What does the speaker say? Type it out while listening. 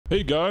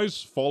Hey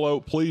guys,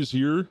 Fallout Plays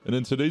here, and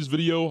in today's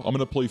video, I'm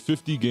gonna play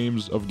 50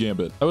 games of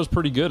Gambit. That was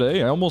pretty good, eh?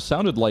 I almost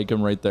sounded like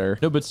him right there.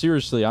 No, but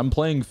seriously, I'm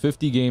playing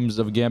 50 games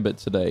of Gambit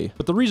today.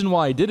 But the reason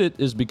why I did it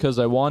is because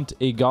I want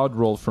a god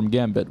roll from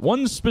Gambit.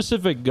 One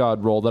specific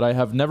god roll that I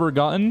have never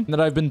gotten, that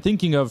I've been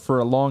thinking of for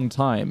a long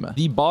time.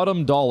 The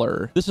bottom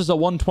dollar. This is a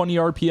 120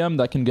 RPM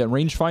that can get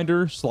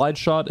rangefinder, slide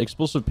shot,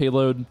 explosive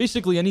payload,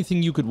 basically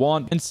anything you could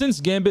want. And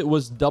since Gambit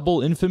was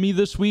double infamy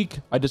this week,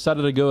 I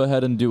decided to go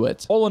ahead and do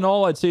it. All in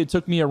all, I'd say it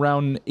took me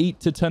around 8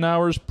 to 10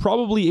 hours,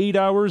 probably 8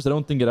 hours. I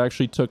don't think it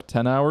actually took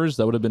 10 hours.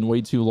 That would have been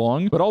way too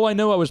long. But all I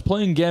know, I was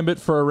playing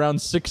Gambit for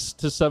around 6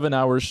 to 7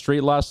 hours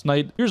straight last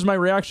night. Here's my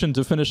reaction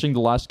to finishing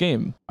the last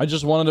game. I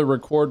just wanted to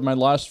record my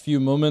last few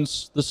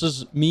moments. This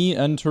is me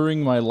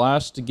entering my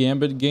last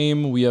Gambit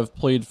game. We have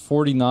played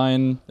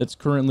 49. It's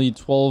currently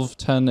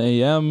 12:10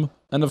 a.m.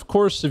 And of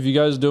course, if you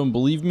guys don't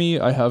believe me,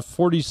 I have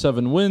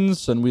 47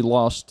 wins and we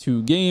lost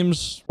 2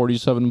 games.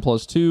 47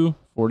 plus 2.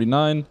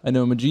 49. I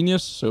know I'm a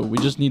genius, so we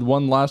just need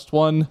one last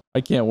one.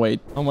 I can't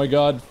wait. Oh my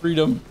god,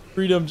 freedom.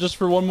 Freedom just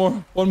for one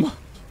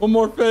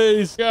more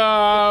phase.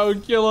 Go!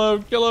 Kill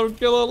him.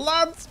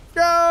 Let's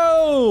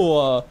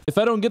go! If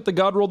I don't get the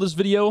god roll this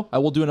video, I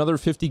will do another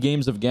 50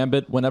 games of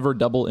Gambit whenever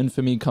double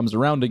infamy comes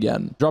around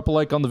again. Drop a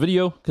like on the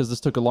video, because this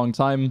took a long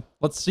time.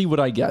 Let's see what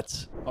I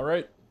get. All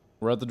right,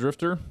 we're at the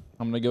drifter.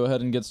 I'm going to go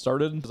ahead and get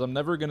started, because I'm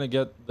never going to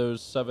get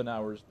those 7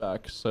 hours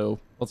back, so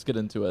let's get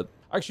into it.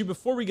 Actually,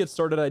 before we get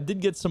started, I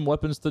did get some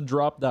weapons to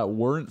drop that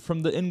weren't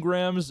from the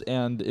engrams,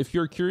 and if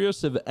you're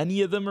curious if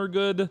any of them are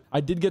good, I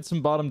did get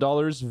some bottom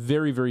dollars.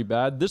 Very, very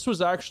bad. This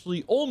was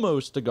actually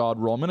almost a god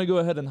roll. I'm going to go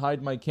ahead and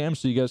hide my cam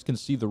so you guys can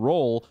see the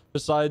roll,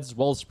 besides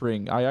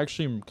Wellspring. I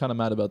actually am kind of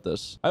mad about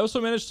this. I also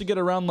managed to get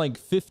around like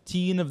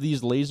 15 of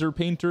these laser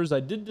painters.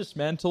 I did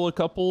dismantle a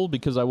couple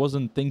because I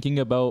wasn't thinking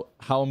about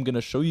how I'm going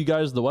to show you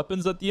guys the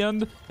weapons at the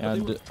end,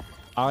 and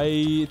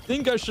I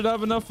think I should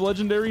have enough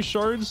legendary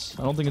shards.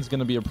 I don't think it's going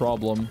to be a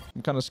problem.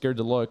 I'm kind of scared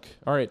to look.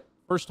 All right,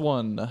 first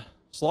one.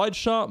 Slide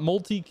shot,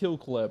 multi-kill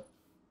clip.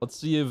 Let's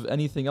see if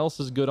anything else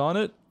is good on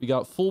it. We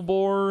got full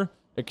bore,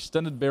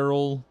 extended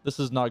barrel. This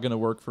is not going to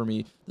work for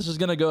me. This is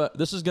going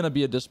to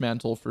be a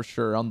dismantle for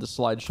sure on the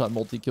slide shot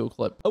multi-kill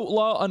clip.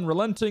 Outlaw,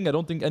 unrelenting. I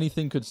don't think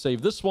anything could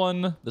save this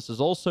one. This is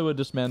also a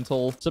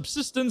dismantle.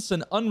 Subsistence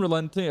and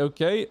unrelenting.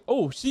 Okay.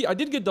 Oh, see, I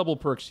did get double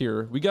perks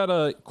here. We got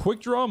a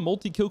quick draw,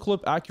 multi-kill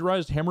clip,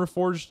 accurized, hammer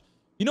forged.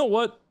 You know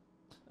what?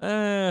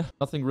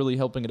 Nothing really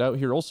helping it out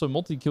here. Also,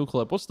 multi-kill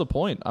clip. What's the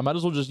point? I might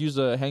as well just use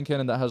a hand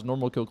cannon that has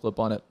normal kill clip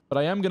on it. But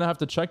I am going to have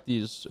to check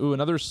these. Ooh,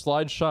 another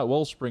slide shot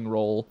wellspring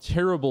roll.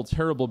 Terrible,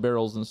 terrible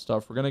barrels and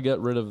stuff. We're going to get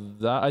rid of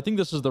that. I think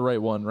this is the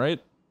right one, right?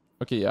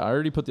 Okay, yeah, I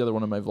already put the other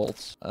one in my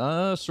vaults.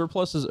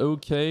 Surplus is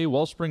okay.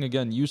 Wellspring,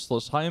 again,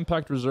 useless. High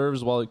impact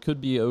reserves, while it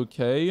could be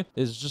okay,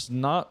 is just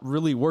not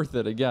really worth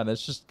it. Again,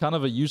 it's just kind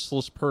of a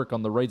useless perk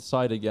on the right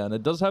side again.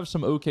 It does have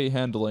some okay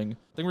handling.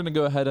 I think we're going to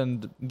go ahead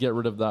and get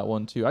rid of that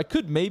one too. I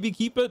could maybe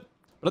keep it,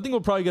 but I think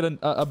we'll probably get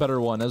a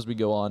better one as we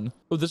go on.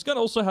 Oh, this gun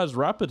also has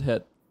rapid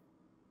hit.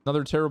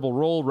 Another terrible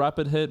roll,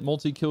 rapid hit,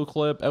 multi-kill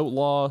clip,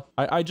 outlaw.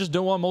 I just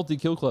don't want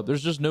multi-kill clip.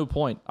 There's just no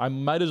point. I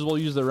might as well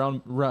use the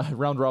round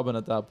robin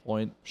at that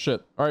point.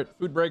 Shit. All right,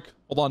 food break.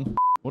 Hold on.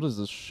 What is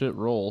this shit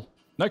roll?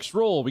 Next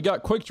roll, we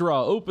got quick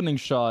draw, opening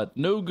shot,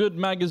 no good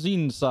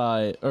magazine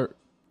size, or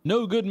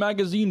no good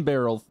magazine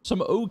barrel.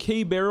 Some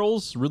okay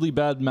barrels, really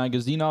bad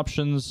magazine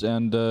options,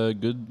 and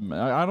good.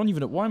 I don't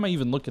even know. Why am I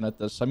even looking at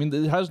this? I mean,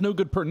 it has no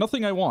good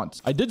nothing I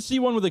want. I did see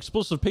one with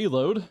explosive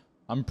payload.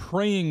 I'm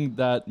praying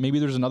that maybe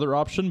there's another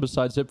option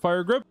besides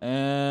hipfire grip.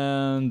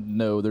 And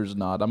no, there's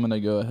not. I'm going to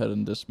go ahead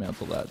and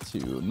dismantle that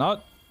too.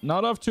 Not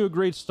off to a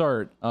great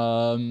start.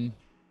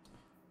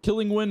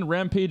 Killing Wind,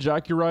 Rampage,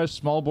 Accurized,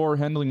 Small Bore,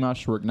 Handling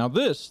Masterwork. Now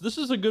this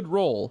is a good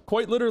roll.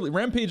 Quite literally,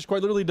 Rampage quite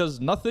literally does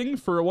nothing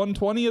for a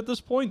 120 at this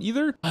point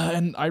either.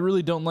 And I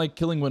really don't like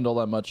Killing Wind all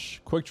that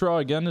much. Quick Draw,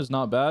 again, is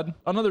not bad.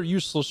 Another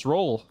useless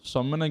roll. So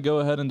I'm going to go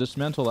ahead and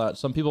dismantle that.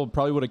 Some people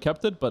probably would have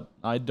kept it, but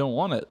I don't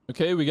want it.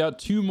 Okay, we got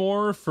 2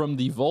 more from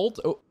the Vault.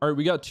 Oh, all right,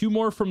 we got 2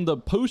 more from the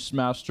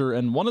Postmaster,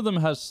 and one of them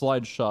has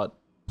Slide Shot.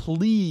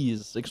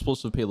 Please,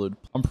 explosive payload.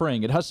 I'm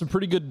praying. It has some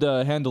pretty good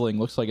handling.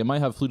 Looks like it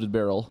might have fluted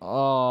barrel.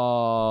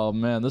 Oh,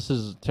 man, this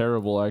is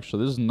terrible,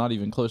 actually. This is not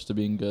even close to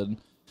being good.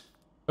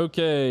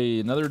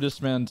 Okay, another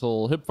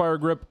dismantle. Hipfire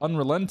grip,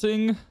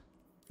 unrelenting.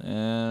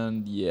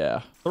 And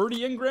yeah, 30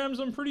 engrams,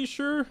 I'm pretty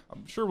sure.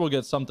 I'm sure we'll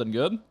get something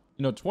good.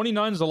 You know,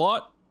 29 is a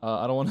lot.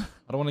 I don't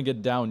want to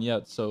get down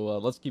yet, so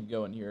let's keep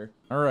going here.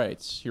 All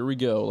right, here we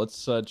go.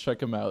 Let's check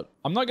them out.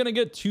 I'm not going to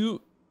get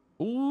too...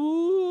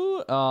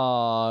 Ooh,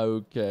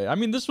 okay. I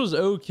mean, this was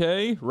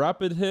okay.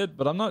 Rapid hit,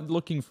 but I'm not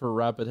looking for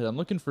rapid hit. I'm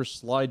looking for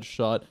slide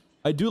shot.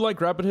 I do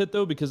like rapid hit,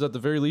 though, because at the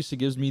very least, it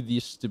gives me the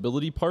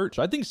stability part.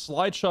 I think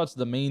slide shot's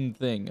the main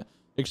thing.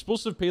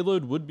 Explosive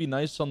payload would be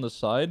nice on the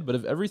side, but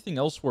if everything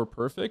else were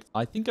perfect,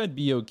 I think I'd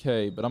be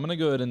okay. But I'm going to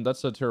go ahead and...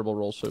 That's a terrible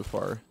roll so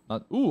far.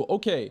 Ooh,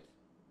 okay.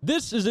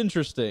 This is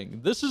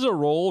interesting. This is a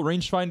roll,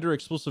 rangefinder,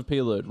 explosive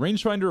payload.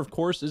 Rangefinder, of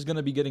course, is going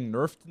to be getting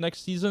nerfed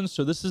next season,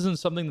 so this isn't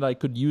something that I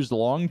could use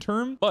long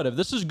term. But if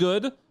this is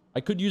good, I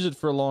could use it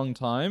for a long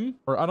time,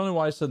 or I don't know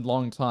why I said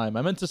long time.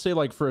 I meant to say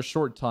like for a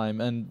short time,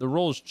 and the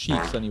roll is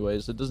cheeks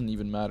anyways. It doesn't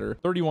even matter.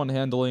 31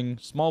 handling,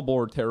 small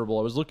bore, terrible.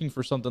 I was looking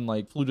for something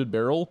like fluted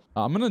barrel.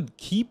 I'm gonna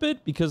keep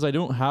it because I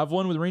don't have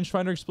one with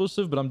rangefinder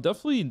explosive, but I'm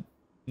definitely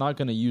not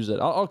gonna use it.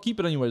 I'll keep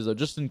it anyways though,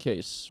 just in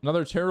case.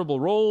 Another terrible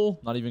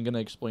roll. Not even gonna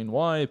explain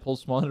why.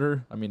 Pulse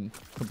monitor. I mean,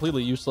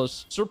 completely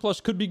useless.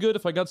 Surplus could be good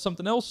if I got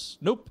something else.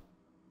 Nope.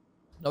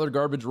 Another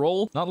garbage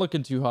roll. Not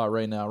looking too hot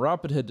right now.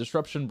 Rapid hit,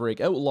 disruption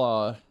break,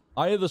 outlaw.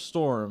 Eye of the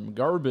Storm,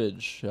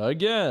 garbage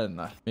again.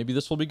 Maybe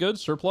this will be good.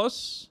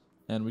 Surplus,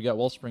 and we got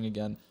Wellspring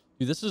again.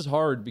 Dude, this is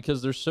hard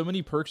because there's so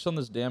many perks on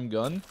this damn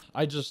gun.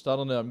 I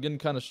don't know. I'm getting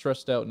kind of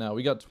stressed out now.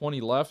 We got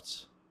 20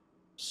 left.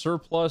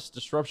 Surplus,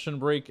 disruption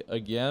break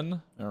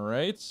again. All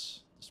right,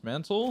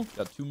 dismantle.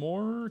 Got 2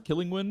 more.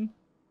 Killing Wind.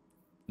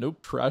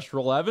 Nope. Trash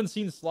roll. I haven't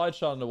seen slide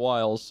shot in a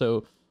while,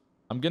 so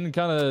I'm getting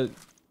kind of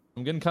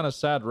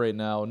sad right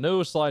now.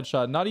 No slide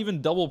shot. Not even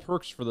double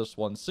perks for this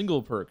one.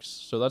 Single perks.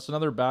 So that's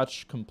another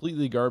batch.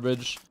 Completely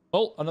garbage.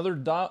 Oh, another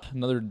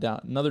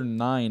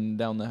 9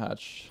 down the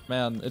hatch.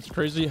 Man, it's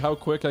crazy how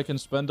quick I can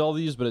spend all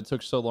these, but it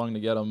took so long to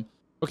get them.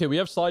 Okay, we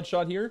have slide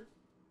shot here.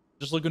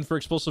 Just looking for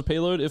explosive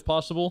payload if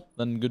possible.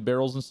 Then good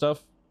barrels and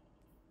stuff.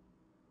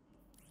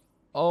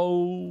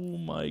 Oh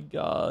my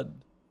god.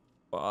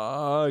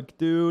 Fuck,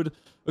 dude.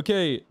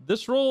 Okay,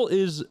 this roll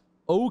is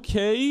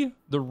okay.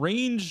 The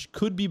range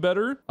could be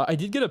better. I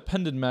did get a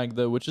pendant mag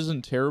though, which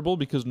isn't terrible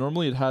because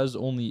normally it has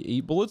only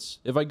 8 bullets.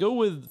 If I go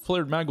with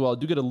flared magwell, I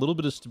do get a little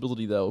bit of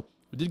stability though.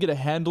 We did get a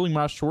handling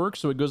masterwork,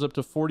 so it goes up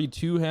to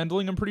 42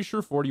 handling, I'm pretty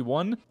sure,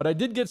 41. But I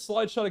did get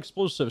slide shot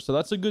explosive, so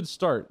that's a good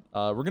start.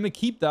 We're gonna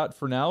keep that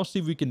for now, see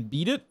if we can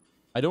beat it.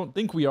 I don't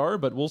think we are,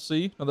 but we'll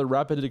see. Another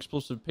rapid hit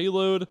explosive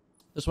payload.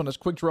 This one has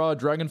quick draw,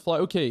 dragonfly.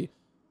 Okay.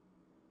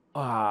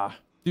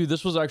 Dude,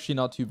 this was actually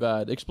not too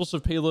bad.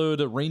 Explosive payload,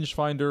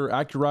 rangefinder,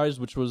 accurized,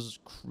 which was...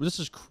 This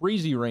is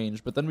crazy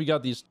range. But then we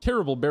got these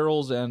terrible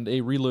barrels and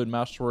a reload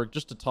masterwork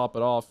just to top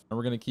it off. And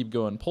we're going to keep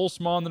going. Pulse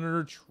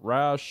monitor,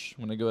 trash.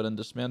 I'm going to go ahead and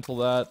dismantle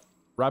that.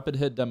 Rapid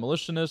hit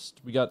demolitionist.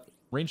 We got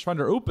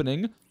rangefinder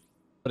opening.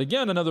 But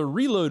again, another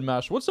reload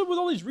master. What's up with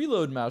all these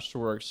reload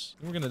masterworks?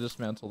 We're going to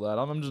dismantle that.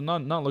 I'm just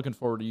not looking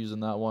forward to using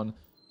that one.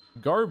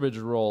 Garbage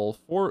roll.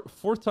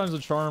 Fourth time's the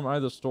charm, Eye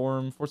of the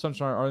Storm. Fourth time's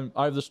charm,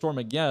 Eye of the Storm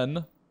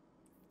again.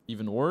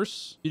 Even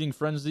worse. Feeding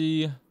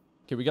frenzy.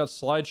 Okay, we got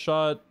slide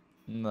shot.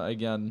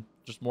 Again,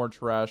 just more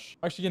trash.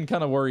 I'm actually getting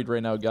kind of worried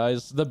right now,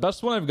 guys. The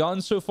best one I've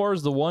gotten so far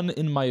is the one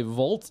in my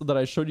vault that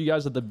I showed you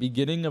guys at the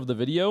beginning of the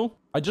video.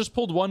 I just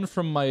pulled one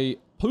from my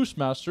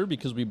postmaster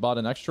because we bought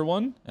an extra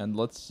one. And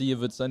let's see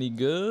if it's any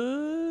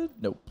good.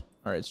 Nope.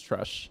 All right, it's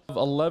trash. I have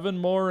 11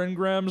 more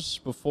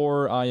engrams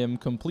before I am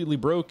completely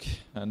broke,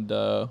 and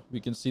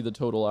we can see the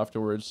total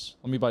afterwards.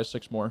 Let me buy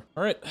 6 more.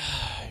 All right,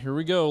 here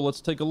we go.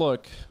 Let's take a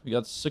look. We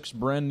got 6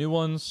 brand new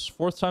ones.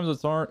 Fourth time's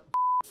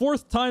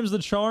the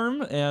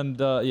charm, and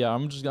yeah,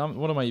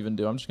 what am I even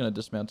doing? I'm just gonna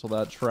dismantle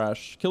that.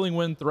 Trash. Killing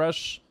Wind,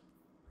 Thresh.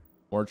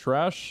 More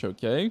trash.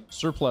 Okay.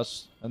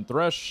 Surplus and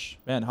Thresh.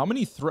 Man, how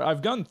many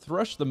I've gotten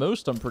Thresh the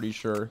most, I'm pretty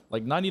sure.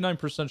 Like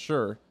 99%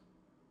 sure.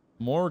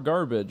 More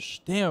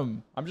garbage.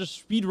 Damn, I'm just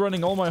speed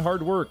running all my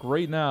hard work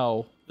right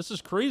now. This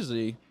is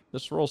crazy.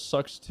 This roll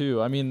sucks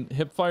too. I mean,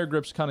 hip fire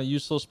grip's kind of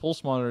useless.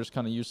 Pulse monitor is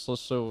kind of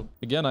useless. So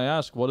again, I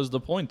ask, what is the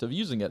point of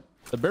using it?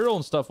 The barrel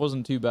and stuff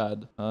wasn't too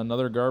bad.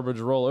 Another garbage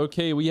roll.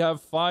 Okay, we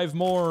have 5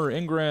 more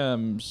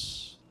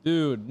engrams.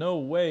 Dude, no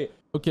way.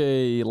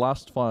 Okay,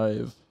 last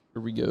 5.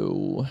 Here we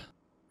go.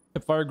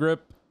 Hip fire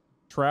grip.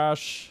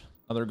 Trash.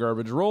 Another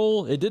garbage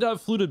roll. It did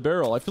have fluted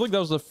barrel. I feel like that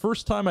was the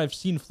first time I've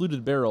seen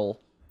fluted barrel.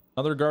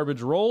 Another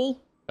garbage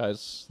roll.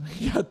 Guys,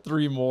 we got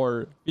 3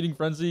 more. Feeding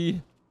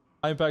frenzy.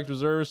 High impact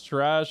reserves.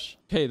 Trash.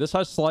 Okay, this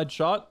has slide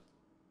shot.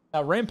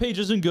 Now, rampage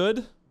isn't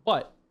good,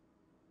 but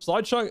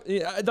slide shot,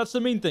 yeah, that's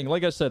the main thing.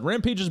 Like I said,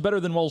 rampage is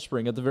better than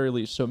wellspring at the very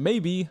least. So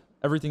maybe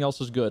everything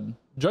else is good.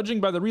 Judging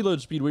by the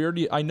reload speed,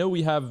 I know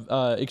we have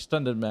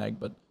extended mag,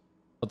 but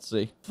let's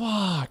see.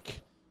 Fuck.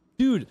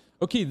 Dude,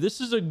 okay,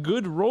 this is a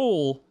good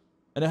roll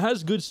and it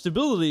has good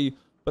stability.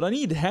 But I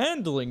need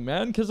handling,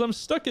 man, because I'm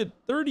stuck at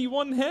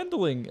 31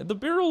 handling. And the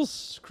barrels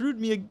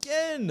screwed me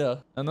again.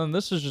 And then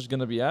this is just going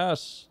to be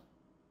ass.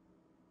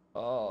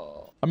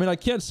 Oh. I mean, I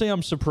can't say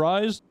I'm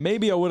surprised.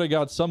 Maybe I would have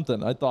got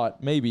something. I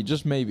thought maybe,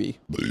 just maybe.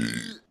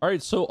 All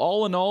right, so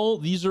all in all,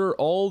 these are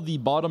all the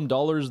bottom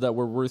dollars that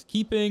were worth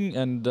keeping.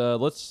 And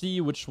let's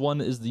see which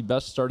one is the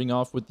best, starting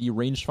off with the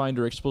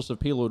rangefinder explosive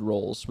payload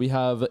rolls. We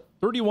have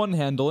 31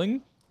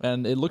 handling.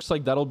 And it looks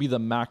like that'll be the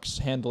max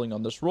handling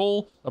on this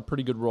roll. A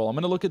pretty good roll. I'm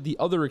going to look at the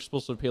other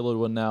explosive payload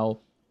one now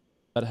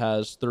that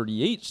has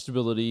 38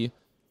 stability.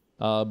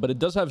 But it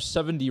does have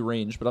 70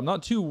 range. But I'm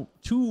not too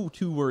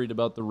worried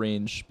about the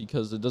range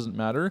because it doesn't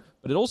matter.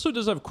 But it also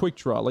does have quick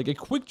draw. Like a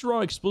quick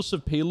draw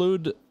explosive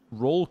payload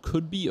roll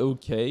could be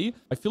okay.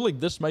 I feel like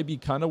this might be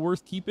kind of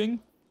worth keeping.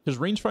 because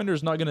rangefinder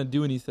is not going to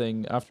do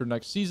anything after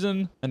next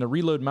season, and a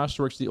reload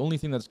masterwork's the only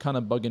thing that's kind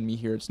of bugging me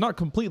here. It's not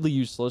completely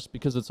useless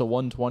because it's a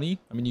 120.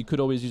 I mean, you could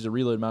always use a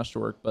reload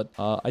masterwork, but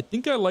I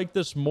think I like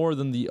this more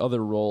than the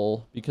other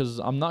role because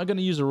I'm not going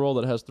to use a role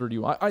that has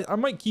 31. I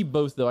might keep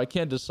both though. I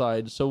can't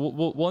decide, so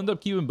we'll end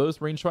up keeping both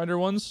rangefinder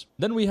ones.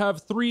 Then we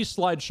have 3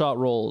 slide shot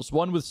rolls,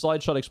 one with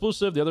slide shot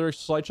explosive, the other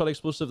slide shot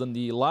explosive, and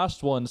the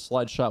last one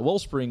slide shot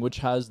wellspring, which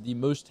has the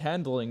most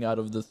handling out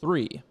of the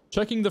 3.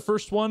 Checking the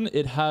first one,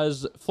 it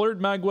has flared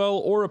magwell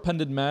or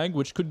appended mag,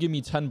 which could give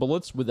me 10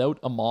 bullets without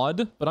a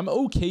mod, but I'm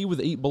okay with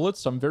 8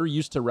 bullets. I'm very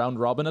used to round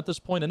robin at this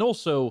point, and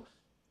also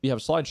we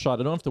have slide shot.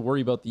 I don't have to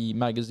worry about the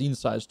magazine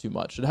size too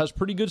much. It has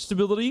pretty good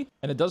stability,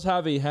 and it does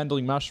have a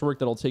handling masterwork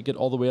that'll take it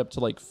all the way up to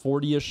like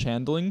 40-ish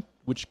handling,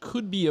 which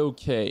could be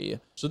okay.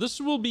 So this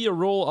will be a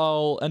role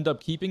I'll end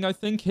up keeping, I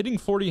think. Hitting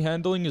 40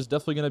 handling is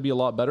definitely going to be a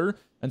lot better,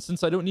 and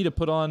since I don't need to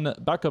put on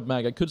backup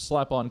mag, I could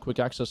slap on quick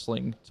access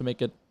sling to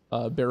make it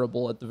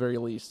bearable at the very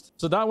least.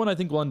 So that one I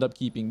think we'll end up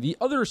keeping. The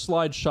other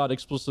slide shot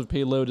explosive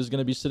payload is going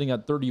to be sitting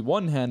at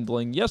 31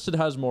 handling. Yes, it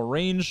has more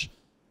range,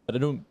 but I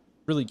don't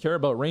really care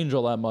about range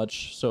all that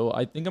much, so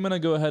I think I'm going to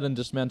go ahead and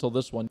dismantle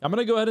this one. I'm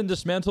going to go ahead and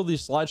dismantle the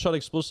slide shot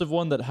explosive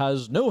one that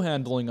has no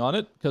handling on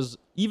it, because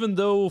even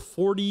though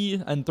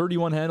 40 and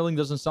 31 handling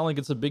doesn't sound like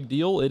it's a big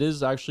deal, it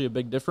is actually a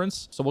big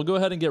difference. So we'll go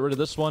ahead and get rid of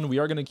this one. We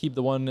are going to keep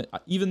the one,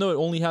 even though it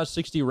only has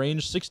 60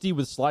 range, 60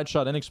 with slide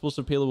shot and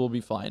explosive payload will be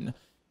fine.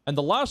 And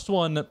the last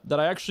one that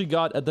I actually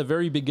got at the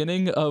very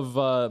beginning of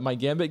my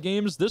Gambit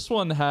games, this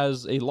one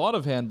has a lot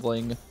of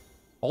handling,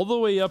 all the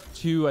way up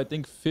to, I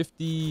think,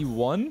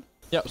 51.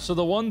 Yeah, so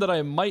the one that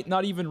I might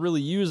not even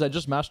really use, I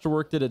just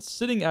masterworked it. It's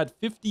sitting at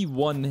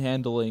 51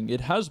 handling.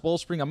 It has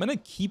wellspring. I'm going to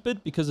keep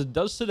it because it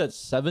does sit at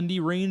 70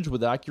 range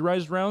with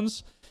accurized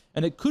rounds,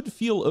 and it could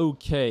feel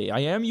okay. I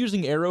am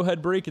using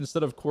arrowhead break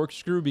instead of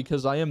corkscrew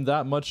because I am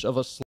that much of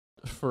a slut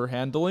for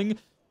handling.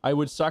 I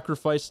would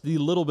sacrifice the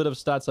little bit of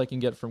stats I can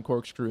get from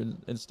corkscrew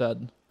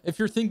instead. If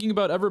you're thinking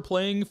about ever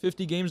playing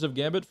 50 games of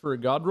Gambit for a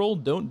god roll,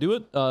 don't do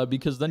it,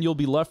 because then you'll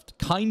be left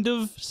kind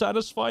of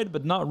satisfied,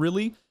 but not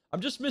really. I'm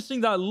just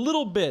missing that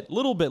little bit.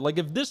 Like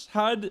if this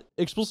had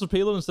explosive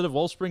payload instead of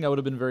wellspring, I would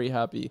have been very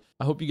happy.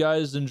 I hope you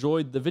guys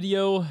enjoyed the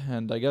video,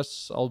 and I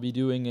guess I'll be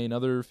doing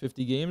another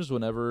 50 games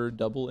whenever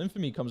double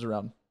infamy comes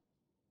around.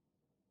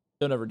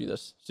 Don't ever do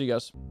this. See you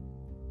guys.